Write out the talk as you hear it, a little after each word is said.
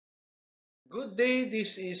Good day,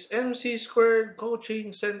 this is MC Squared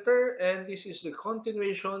Coaching Center and this is the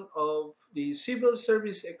continuation of the Civil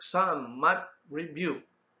Service Exam Math Review.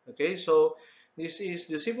 Okay, so this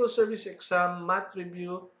is the Civil Service Exam Math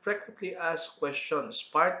Review Frequently Asked Questions,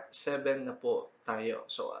 Part 7 na po tayo.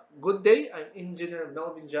 So, good day, I'm Engineer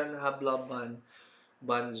Melvin Jan Hablaban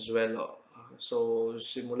Banzuelo. So,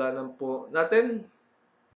 simulan na po natin.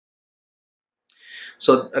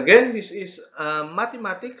 So again, this is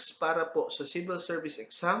mathematics para po sa Civil Service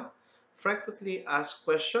Exam, Frequently Asked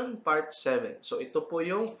Question, Part 7. So ito po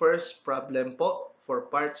yung first problem po for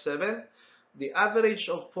Part 7. The average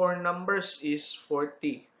of 4 numbers is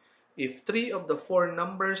 40. If 3 of the 4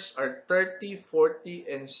 numbers are 30, 40,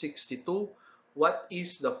 and 62, what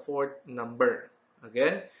is the fourth number?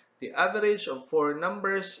 Again, the average of 4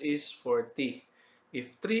 numbers is 40. If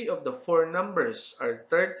 3 of the 4 numbers are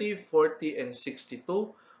 30, 40, and 62,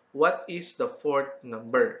 what is the fourth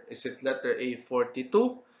number? Is it letter A, 42,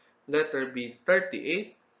 letter B,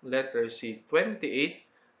 38, letter C, 28,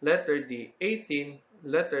 letter D, 18,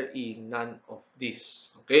 letter E, none of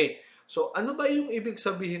these? Okay, so ano ba yung ibig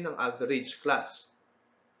sabihin ng average, class?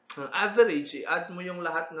 Ang average, i-add mo yung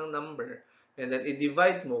lahat ng number and then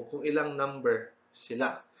i-divide mo kung ilang number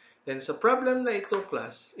sila. And sa problem na ito,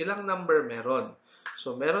 class, ilang number meron?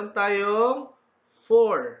 So, meron tayong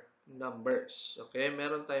 4 numbers. Okay?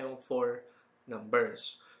 Meron tayong 4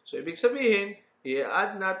 numbers. So, ibig sabihin,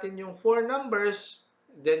 i-add natin yung 4 numbers,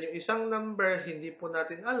 then yung isang number, hindi po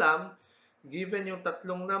natin alam, given yung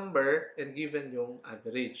tatlong number, and given yung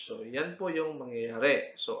average. So, yan po yung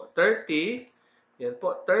mangyayari. So, 30, yan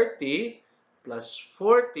po, 30 plus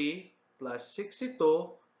 40 plus 62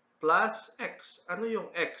 plus x. Ano yung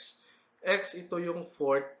x? X, ito yung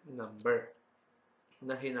fourth number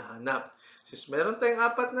na hinahanap. Since meron tayong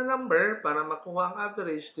apat na number, para makuha ang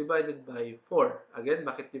average, divided by 4. Again,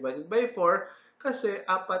 bakit divided by 4? Kasi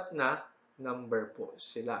apat na number po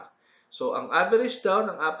sila. So, ang average daw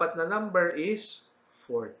ng apat na number is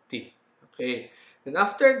 40. Okay. Then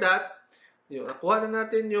after that, nakuha na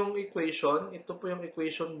natin yung equation. Ito po yung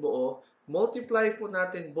equation buo. Multiply po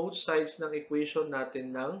natin both sides ng equation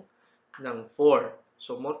natin ng 4.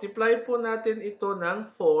 So, multiply po natin ito ng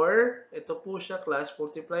 4. Ito po siya, class.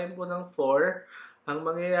 Multiply po ng 4. Ang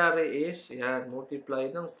mangyayari is, yan, multiply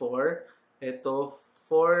ng 4. Ito,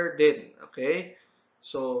 4 din. Okay?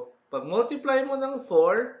 So, pag multiply mo ng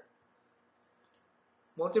 4,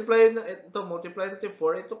 multiply natin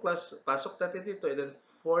 4. Ito, class, pasok natin dito. And then,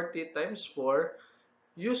 40 times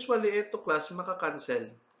 4. Usually, ito, class, makakancel.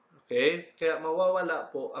 Okay? Kaya, mawawala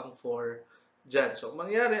po ang 4 dyan. So, ang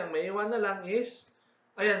mangyayari, ang maiwan na lang is,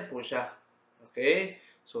 ayan po siya. Okay?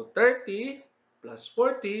 So, 30 plus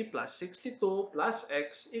 40 plus 62 plus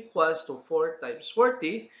x equals to 4 times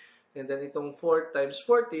 40. And then, itong 4 times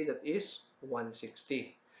 40, that is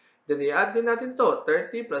 160. Then, i-add din natin to.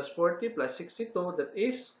 30 plus 40 plus 62, that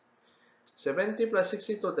is 70 plus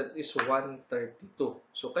 62, that is 132.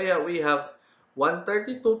 So, kaya we have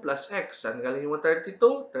 132 plus x. Saan galing yung 132?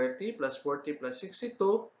 30 plus 40 plus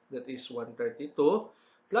 62, that is 132.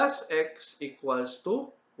 Plus x equals to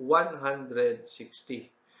 160.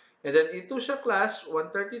 And then ito siya, class,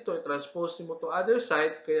 132, i-transpose mo to other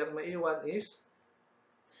side, kaya ang maiwan is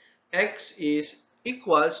x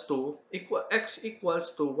equals to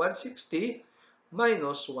 160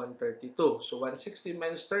 minus 132. So 160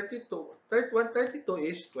 minus 132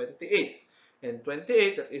 is 28. And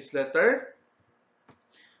 28, that is letter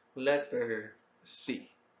C.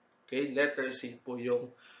 Okay, letter C po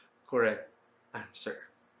yung correct answer.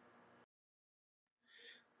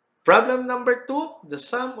 Problem number 2, the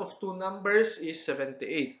sum of two numbers is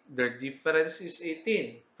 78. Their difference is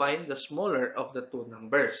 18. Find the smaller of the two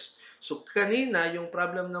numbers. So, kanina, yung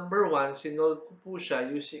problem number 1, sinolve ko po siya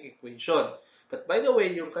using equation. But by the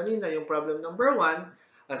way, yung kanina, yung problem number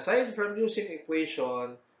 1, aside from using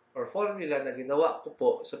equation or formula na ginawa ko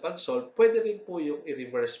po sa pag-solve, pwede rin po yung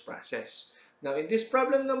i-reverse process. Now, in this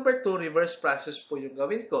problem number 2, reverse process po yung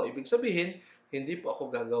gawin ko. Ibig sabihin, hindi po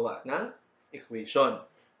ako gagawa ng equation.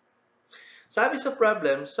 Sabi sa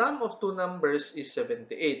problem, sum of two numbers is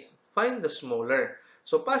 78. Find the smaller.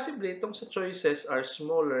 So, possibly, itong sa choices are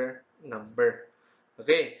smaller number.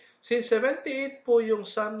 Okay. Since 78 po yung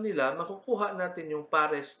sum nila, makukuha natin yung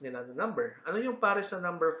pares nila na number. Ano yung pares na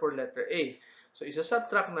number for letter A? So,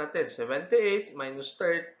 isa-subtract natin. 78 minus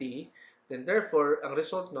 30. Then, therefore, ang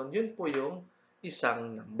result nun, yun po yung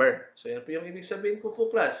isang number. So, yan po yung ibig sabihin ko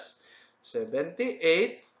po, class.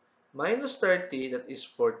 78 minus 30, that is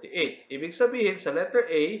 48. Ibig sabihin, sa letter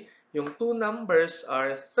A, yung two numbers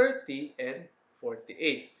are 30 and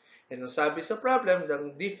 48. And ang sabi sa problem,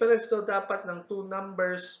 the difference daw dapat ng two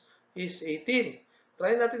numbers is 18.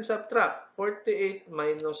 Try natin subtract. 48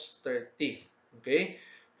 minus 30. Okay?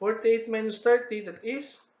 48 minus 30, that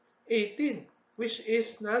is 18, which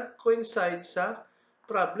is nag-coincide sa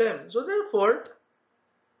problem. So therefore,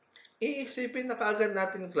 iisipin na kaagad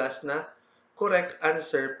natin class na correct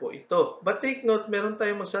answer po ito. But take note, meron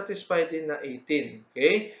tayong mag-satisfy din na 18.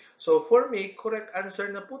 Okay? So for me, correct answer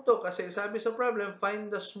na po to kasi sabi sa problem, find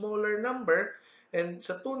the smaller number. And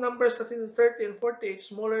sa two numbers natin, 30 and 48,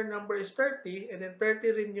 smaller number is 30 and then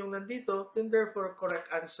 30 rin yung nandito. Then therefore, correct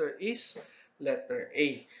answer is letter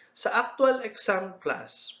A. Sa actual exam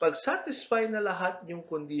class, pag satisfy na lahat yung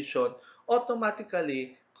condition,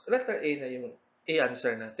 automatically, letter A na yung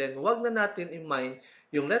i-answer natin. Huwag na natin i-mind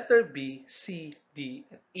yung letter B, C, D,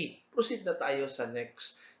 and E. Proceed na tayo sa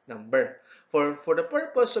next number. For the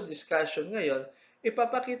purpose of discussion ngayon,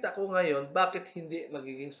 ipapakita ko ngayon bakit hindi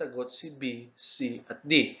magiging sagot si B, C, at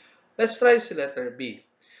D. Let's try si letter B.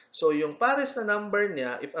 So, yung pares na number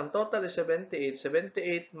niya, if ang total is 78,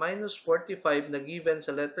 78 minus 45 na given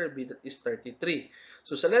sa letter B, that is 33.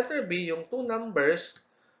 So, sa letter B, yung two numbers,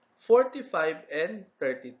 45 and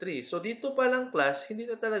 33. So, dito pa lang class, hindi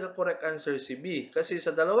na talaga correct answer si B. Kasi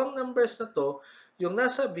sa dalawang numbers na to, yung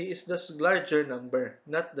nasa B is the larger number,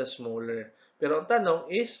 not the smaller. Pero ang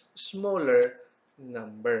tanong is smaller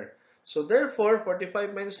number. So, therefore, 45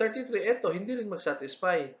 minus 33, eto, hindi rin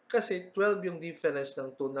mag-satisfy. Kasi 12 yung difference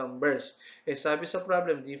ng two numbers. Eh, sabi sa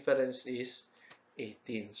problem, difference is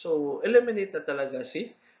 18. So, eliminate na talaga si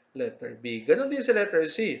letter B. Ganon din si letter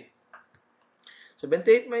C.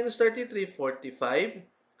 78 minus 33,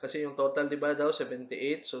 45. Kasi yung total, di ba daw,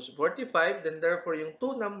 78. So, 45. Then, therefore, yung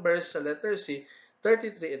two numbers sa letter C,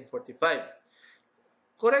 33 and 45.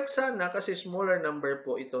 Correct sana kasi smaller number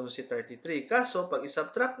po itong si 33. Kaso, pag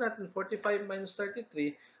isubtract natin 45 minus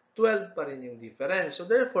 33, 12 pa rin yung difference. So,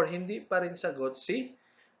 therefore, hindi pa rin sagot si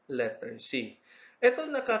letter C. Ito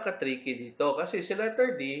nakaka-tricky dito kasi si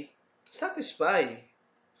letter D, satisfy.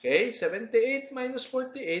 Okay, 78 minus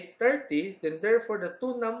 48, 30. Then, therefore, the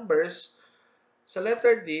two numbers sa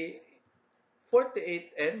letter D,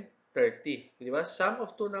 48 and 30. Di ba? Sum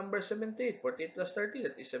of two numbers, 78. 48 plus 30,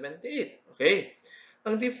 that is 78. Okay.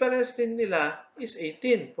 Ang difference din nila is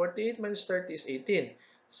 18. 48 minus 30 is 18.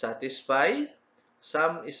 Satisfy.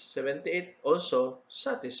 Sum is 78, also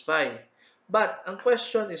satisfy. But, ang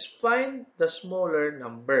question is find the smaller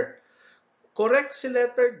number. Correct si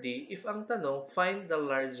letter D if ang tanong, find the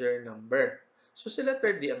larger number. So, si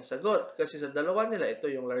letter D ang sagot. Kasi sa dalawa nila, ito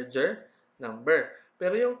yung larger number.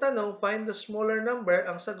 Pero yung tanong, find the smaller number,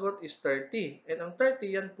 ang sagot is 30. And ang 30,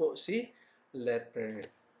 yan po si letter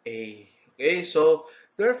A. Okay, so,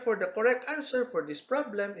 therefore, the correct answer for this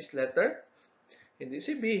problem is letter, hindi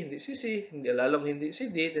si B, hindi si C, lalong hindi si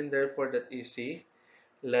D, then therefore, that is si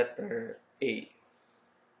letter A.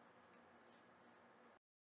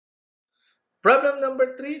 Problem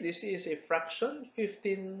number 3, this is a fraction,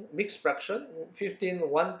 15, mixed fraction, 15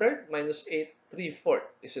 1/3 minus 8 3/4.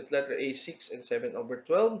 Is it letter A, 6 and 7 over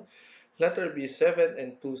 12? Letter B, 7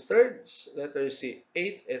 and 2/3. Letter C,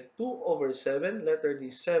 8 and 2 over 7. Letter D,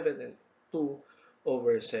 7 and 2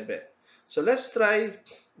 over 7. So, let's try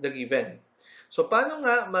the given. So, paano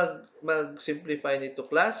nga mag-simplify nito,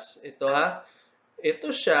 class? Ito ha.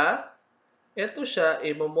 Ito siya,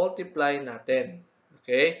 i-multiply natin.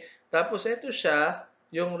 Okay? Tapos, ito siya,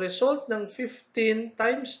 yung result ng 15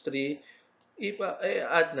 times 3,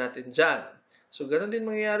 i-add natin dyan. So, ganun din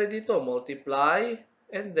mangyayari dito. Multiply,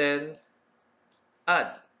 and then,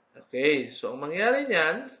 add. Okay? So, ang mangyayari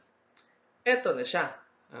niyan, ito na siya.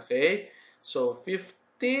 Okay? So,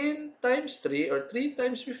 15 times 3 or 3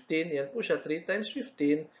 times 15, yan po siya, 3 times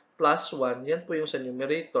 15 plus 1, yan po yung sa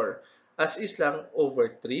numerator. As is lang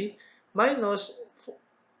over 3 minus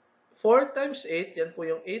 4 times 8, yan po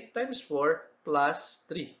yung 8 times 4 plus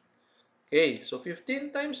 3. Okay, so 15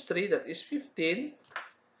 times 3, that is 15.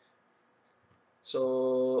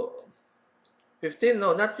 So, 15,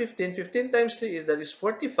 no, not 15. 15 times 3 is, that is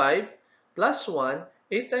 45 plus 1.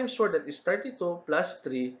 8 times 4, that is 32 plus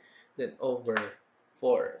 3. Then over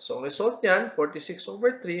 4. So, ang result niyan, 46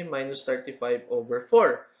 over 3 minus 35 over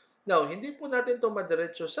 4. Now, hindi po natin ito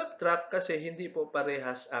madiretso subtract kasi hindi po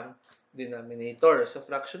parehas ang denominator. Sa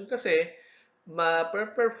fraction kasi,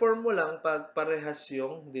 ma-perform mo lang pag parehas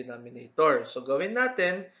yung denominator. So, gawin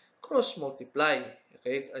natin, cross-multiply.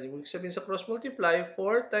 Okay? Ano yung sabihin sa cross-multiply?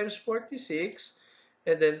 4 times 46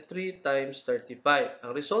 and then 3 times 35.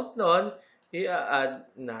 Ang result nun,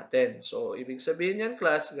 i-add natin. So, ibig sabihin yan,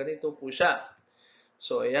 class, ganito po siya.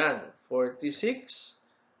 So, ayan, 46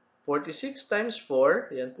 times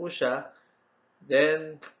 4, yan po siya.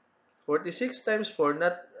 Then, 46 times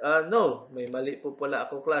 4, no, may mali po pala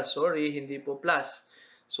ako class. Sorry, hindi po plus.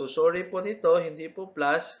 So, sorry po nito, hindi po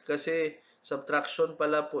plus kasi subtraction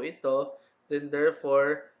pala po ito. Then,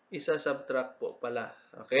 therefore, isa-subtract po pala.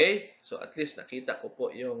 Okay? So, at least nakita ko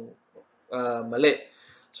po yung mali.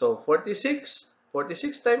 So, 46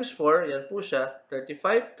 times 4, yan po siya,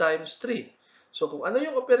 35 times 3. So, kung ano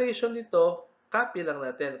yung operation dito, copy lang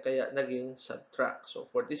natin, kaya naging subtract. So,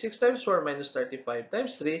 46 times 4 minus 35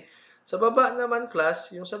 times 3. Sa baba naman, class,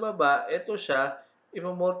 yung sa baba, ito siya,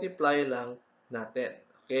 i-multiply lang natin.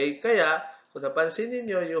 Okay? Kaya, kung napansin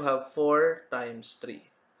niyo you have 4 times 3.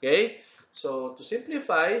 Okay? So, to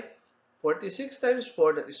simplify, 46 times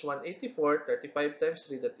 4, that is 184. 35 times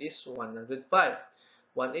 3, that is 105.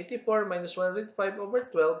 184 minus 105 over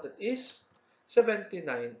 12, that is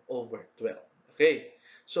 79 over 12. Okay.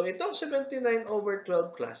 So, itong 79 over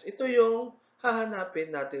 12 class, ito yung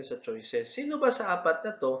hahanapin natin sa choices. Sino ba sa apat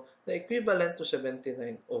na to na equivalent to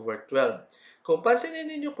 79 over 12? Kung pansinin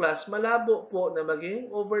ninyo class, malabo po na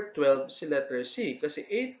maging over 12 si letter C kasi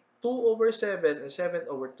 8, 2 over 7, and 7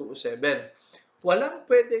 over 2 o 7. Walang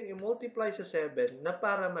pwedeng i-multiply sa 7 na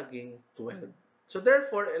para maging 12. So,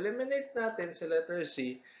 therefore, eliminate natin si letter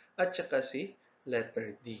C at saka si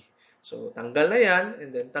letter D. So, tanggal na yan,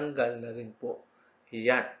 and then tanggal na rin po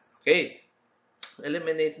yan. Okay.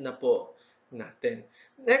 Eliminate na po natin.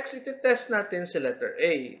 Next, iti-test natin si letter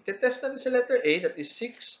A. Iti-test natin si letter A, that is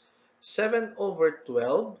 6, 7 over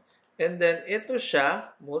 12. And then, ito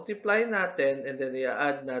siya, multiply natin, and then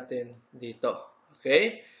i-add natin dito.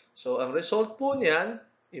 Okay? So, ang result po niyan,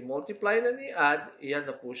 i-multiply na ni-add, iyan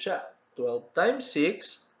na po siya. 12 times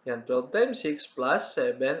 6, yan, 12 times 6 plus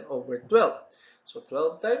 7 over 12. So,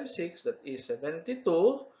 12 times 6, that is 72,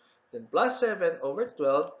 then plus 7 over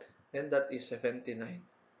 12, and that is 79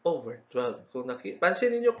 over 12. Kung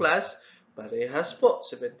pansin niyo class, parehas po,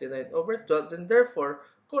 79 over 12, then therefore,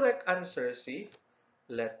 correct answer si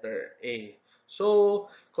letter A.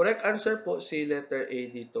 So, correct answer po si letter A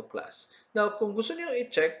dito class. Now, kung gusto niyo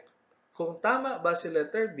i-check kung tama ba si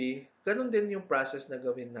letter B, ganun din yung process na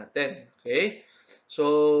gawin natin. Okay?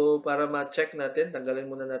 So, para ma-check natin,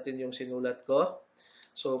 tanggalin muna natin yung sinulat ko.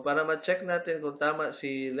 So, para ma-check natin kung tama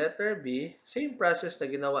si letter B, same process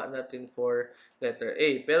na ginawa natin for letter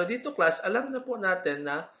A. Pero dito class, alam na po natin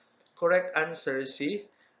na correct answer si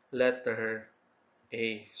letter A.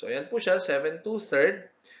 So, ayan po siya, 7 2/3.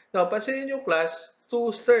 Now, pansinin nyo class,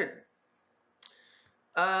 2/3.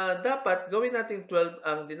 Dapat gawin natin 12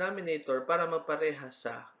 ang denominator para maparehas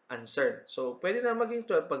sa answer. So, pwede na maging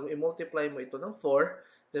 12 pag i-multiply mo ito ng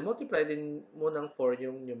 4, then multiply din mo ng 4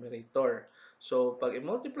 yung numerator. So, pag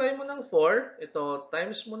i-multiply mo ng 4, ito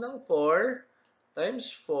times mo ng 4,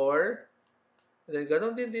 times 4, then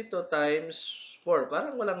ganoon din dito times 4.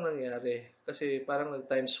 Parang walang nangyari kasi parang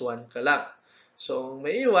nag-times 1 ka lang. So,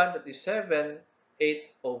 may iwan, that is 7,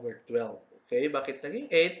 8 over 12. Okay, bakit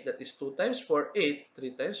naging 8? That is 2 times 4, 8.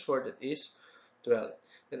 3 times 4, that is 12.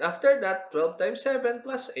 Then after that, 12 times 7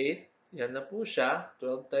 plus 8. Yan na po siya.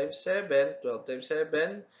 12 times 7, 12 times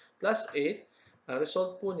 7 plus 8. Ang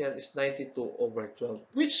result po niyan is 92 over 12.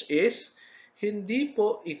 Which is, hindi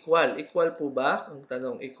po equal. Equal po ba? Ang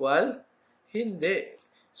tanong, equal? Hindi.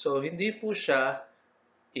 So, hindi po siya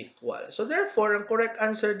equal. So, therefore, ang correct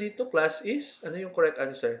answer dito, class, is, ano yung correct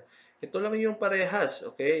answer? Ito lang yung parehas.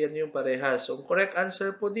 Okay? Yan yung parehas. So, ang correct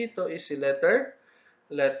answer po dito is si letter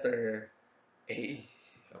A.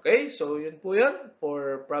 Okay? So, yun po yun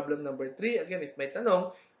for problem number 3. Again, if may tanong,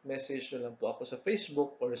 message nyo lang po ako sa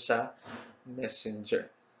Facebook or sa Messenger.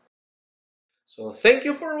 So, thank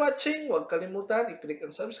you for watching. Huwag kalimutan, i-click ang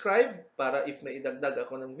subscribe para if may idagdag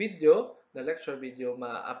ako ng video, na lecture video,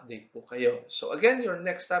 ma-update po kayo. So, again, your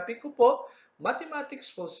next topic ko po, Mathematics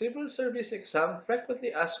for Civil Service Exam,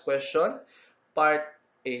 Frequently Asked Question, Part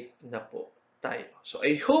 8 na po tayo. So,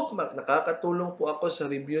 I hope nakakatulong po ako sa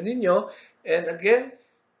review ninyo. And again,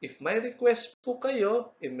 if may request po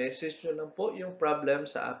kayo, i-message nyo lang po yung problem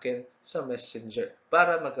sa akin sa Messenger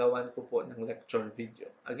para magawan ko po ng lecture video.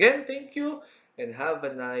 Again, thank you and have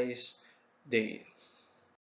a nice day.